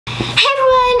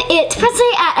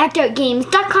Presley at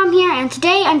ActOutGames.com here, and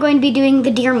today I'm going to be doing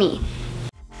the Dear Me.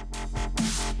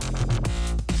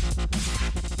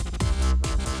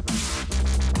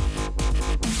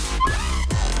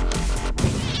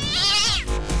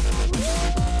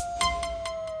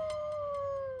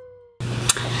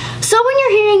 So when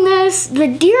you're hearing this, the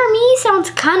Dear Me sounds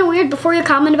kind of weird. Before you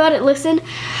comment about it, listen.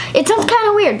 It sounds kind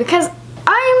of weird because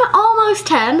I'm almost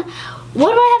 10.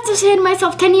 What do I have to say to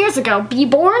myself 10 years ago? Be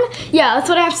born? Yeah, that's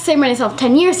what I have to say to myself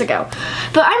 10 years ago.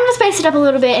 But I'm gonna spice it up a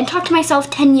little bit and talk to myself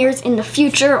 10 years in the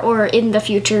future, or in the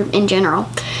future in general.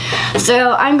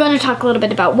 So I'm going to talk a little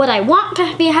bit about what I want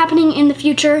to be happening in the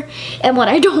future and what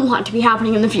I don't want to be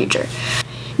happening in the future.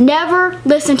 Never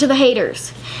listen to the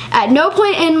haters. At no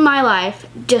point in my life,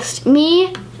 just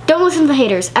me, don't listen to the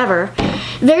haters, ever.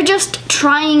 They're just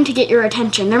trying to get your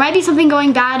attention. There might be something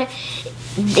going bad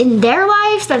in their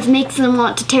lives that makes them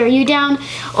want to tear you down,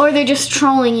 or they're just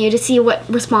trolling you to see what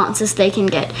responses they can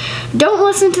get. Don't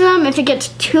listen to them. If it gets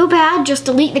too bad, just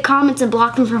delete the comments and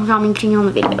block them from commenting on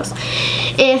the videos.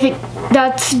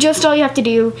 That's just all you have to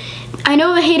do. I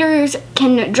know the haters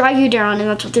can drag you down, and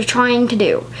that's what they're trying to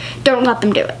do. Don't let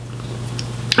them do it.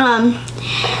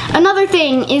 Another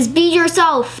thing is be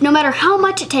yourself, no matter how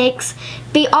much it takes.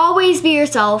 Always be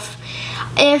yourself.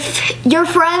 If your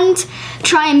friends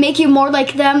try and make you more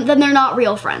like them, then they're not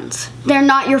real friends. They're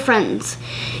not your friends.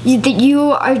 You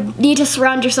need to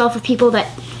surround yourself with people that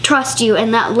trust you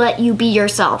and that let you be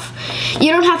yourself.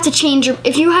 You don't have to change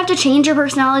if you have to change your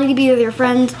personality to be with your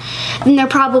friends, then they're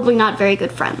probably not very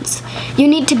good friends. You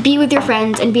need to be with your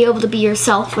friends and be able to be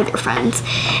yourself with your friends.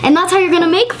 And that's how you're gonna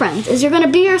make friends, is you're gonna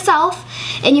be yourself,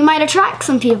 and you might attract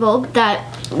some people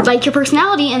that like your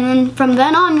personality, and then from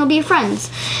then on you'll be friends.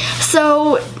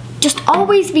 So just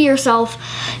always be yourself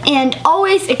and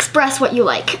always express what you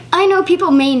like. I know people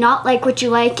may not like what you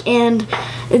like and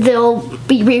they'll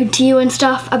be rude to you and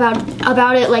stuff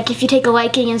about it. Like if you take a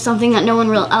liking in something that no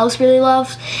one else really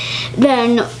loves,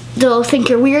 then they'll think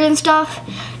you're weird and stuff.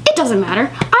 It doesn't matter.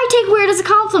 I take weird as a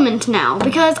compliment now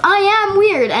because I am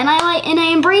weird and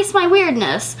I embrace my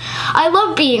weirdness. I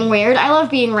love being weird. I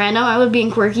love being random. I love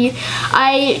being quirky.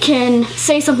 I can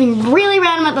say something really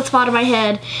random at the spot of my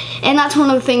head, and that's one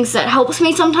of the things that helps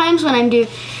me sometimes when I'm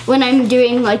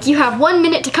doing, like, you have 1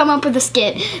 minute to come up with a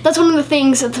skit. That's one of the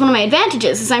things, that's one of my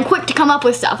advantages, is I'm quick to come up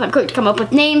with stuff. I'm quick to come up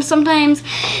with names sometimes.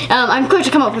 I'm quick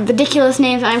to come up with ridiculous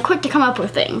names, and I'm quick to come up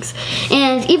with things.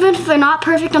 And even if they're not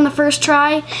perfect on the first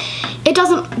try,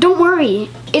 don't worry.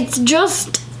 It's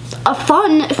just a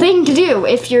fun thing to do.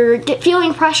 If you're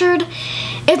feeling pressured,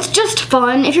 it's just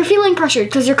fun. If you're feeling pressured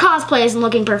because your cosplay isn't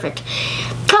looking perfect,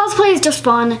 cosplay is just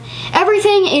fun.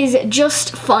 Everything is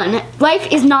just fun.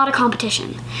 Life is not a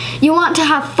competition. You want to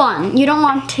have fun. You don't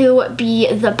want to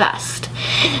be the best.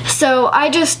 So I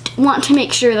just want to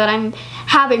make sure that I'm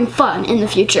having fun in the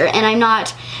future and I'm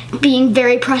not being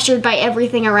very pressured by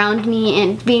everything around me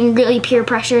and being really peer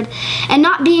pressured and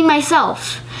not being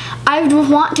myself. I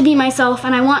want to be myself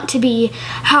and I want to be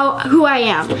who I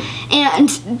am. And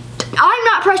I'm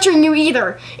not pressuring you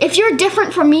either. If you're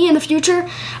different from me in the future,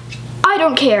 I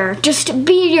don't care. Just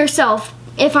be yourself.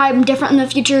 If I'm different in the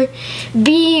future,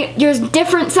 be your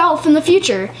different self in the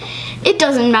future. It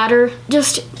doesn't matter.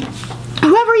 Just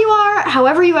whoever you are,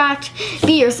 however you act,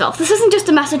 be yourself. This isn't just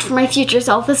a message for my future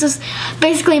self. This is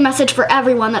basically a message for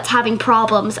everyone that's having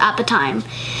problems at the time.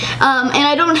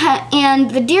 And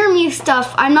the Dear Me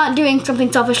stuff, I'm not doing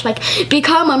something selfish like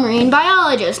become a marine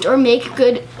biologist or make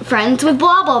good friends with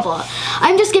blah blah blah.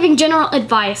 I'm just giving general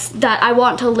advice that I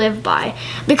want to live by.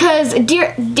 Because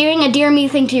doing a Dear Me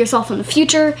thing to yourself in the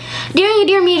future, doing a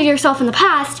Dear Me to yourself in the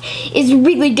past is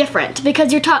really different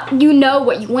because you know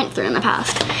what you went through in the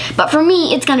past. But for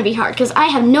me, it's gonna be hard because I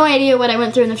have no idea what I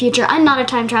went through in the future. I'm not a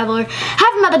time traveler,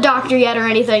 haven't met the doctor yet or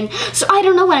anything, so I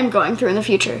don't know what I'm going through in the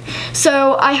future.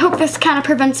 So I hope this kind of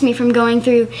prevents me from going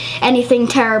through anything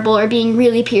terrible or being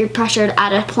really peer pressured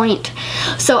at a point,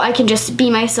 so I can just be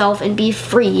myself and be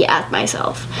free at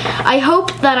myself. I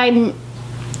hope that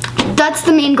that's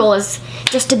the main goal, is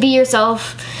just to be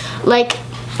yourself. Like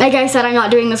I said, I'm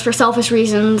not doing this for selfish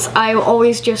reasons. I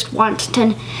always just want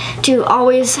to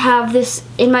always have this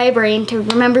in my brain to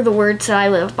remember the words that I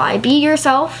live by. Be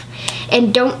yourself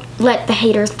and don't let the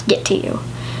haters get to you.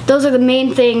 Those are the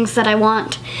main things that I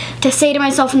want to say to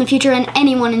myself in the future and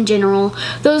anyone in general.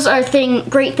 Those are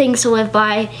great things to live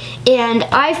by, and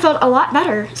I felt a lot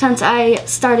better since I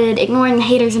started ignoring the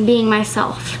haters and being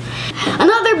myself.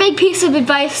 Another big piece of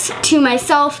advice to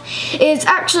myself is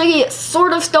actually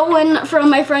sort of stolen from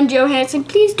my friend Johansson.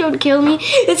 Please don't kill me.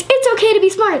 It's okay to be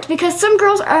smart, because some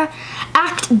girls are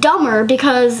act dumber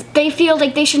because they feel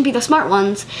like they shouldn't be the smart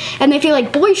ones, and they feel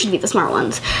like boys should be the smart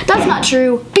ones. That's not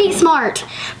true. Be smart.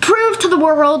 Prove to the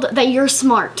world that you're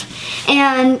smart.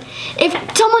 And if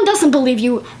someone doesn't believe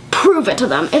you, prove it to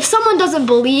them. If someone doesn't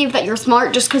believe that you're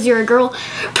smart just because you're a girl,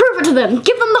 prove it to them.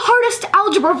 Give them the hardest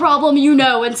algebra problem you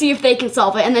know and see if they can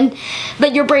solve it, and then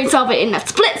let your brain solve it in a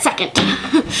split second.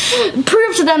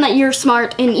 Prove to them that you're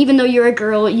smart, and even though you're a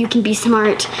girl, you can be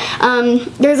smart.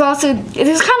 There's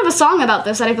kind of a song about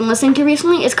this that I've been listening to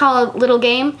recently. It's called Little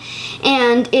Game,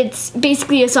 and it's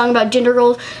basically a song about gender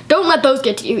roles. Don't let those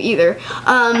get to you either.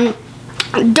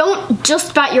 Don't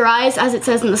just bat your eyes, as it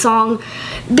says in the song.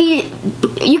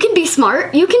 You can be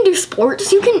smart. You can do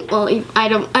sports. You can, well,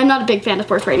 I'm not a big fan of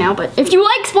sports right now, but if you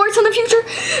like sports in the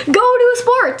future, go do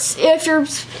sports.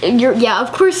 If yeah,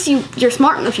 of course you're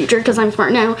smart in the future, because I'm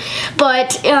smart now.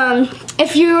 But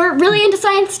if you're really into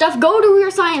science stuff, go do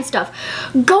your science stuff.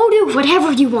 Go do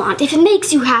whatever you want. If it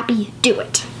makes you happy, do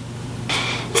it.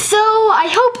 So I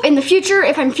hope in the future,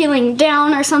 if I'm feeling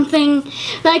down or something,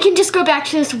 that I can just go back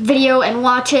to this video and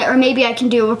watch it, or maybe I can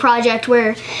do a project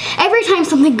where every time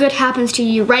something good happens to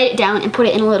you, write it down and put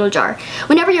it in a little jar.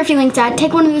 Whenever you're feeling sad,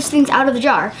 take one of those things out of the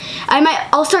jar.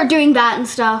 I'll start doing that and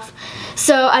stuff,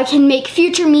 so I can make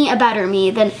future me a better me,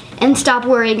 and stop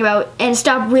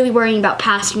really worrying about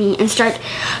past me, and start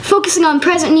focusing on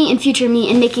present me and future me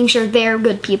and making sure they're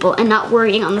good people and not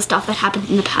worrying on the stuff that happened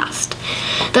in the past.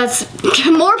 That's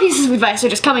more pieces of advice are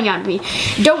just coming out of me.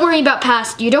 Don't worry about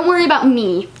past you. Don't worry about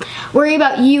me. Worry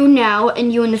about you now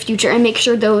and you in the future, and make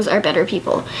sure those are better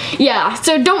people. Yeah,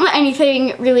 so don't let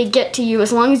anything really get to you.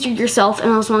 As long as you're yourself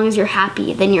and as long as you're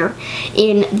happy, then you're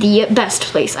in the best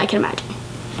place I can imagine.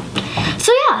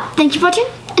 So yeah, thank you for watching,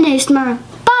 and I'll see you tomorrow.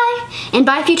 Bye, and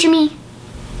bye future me.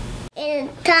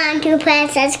 It's time to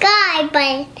press the subscribe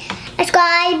button.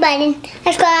 Subscribe button.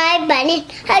 Subscribe button.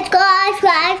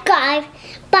 Subscribe.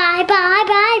 Bye bye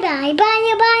bye bye bye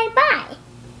bye bye.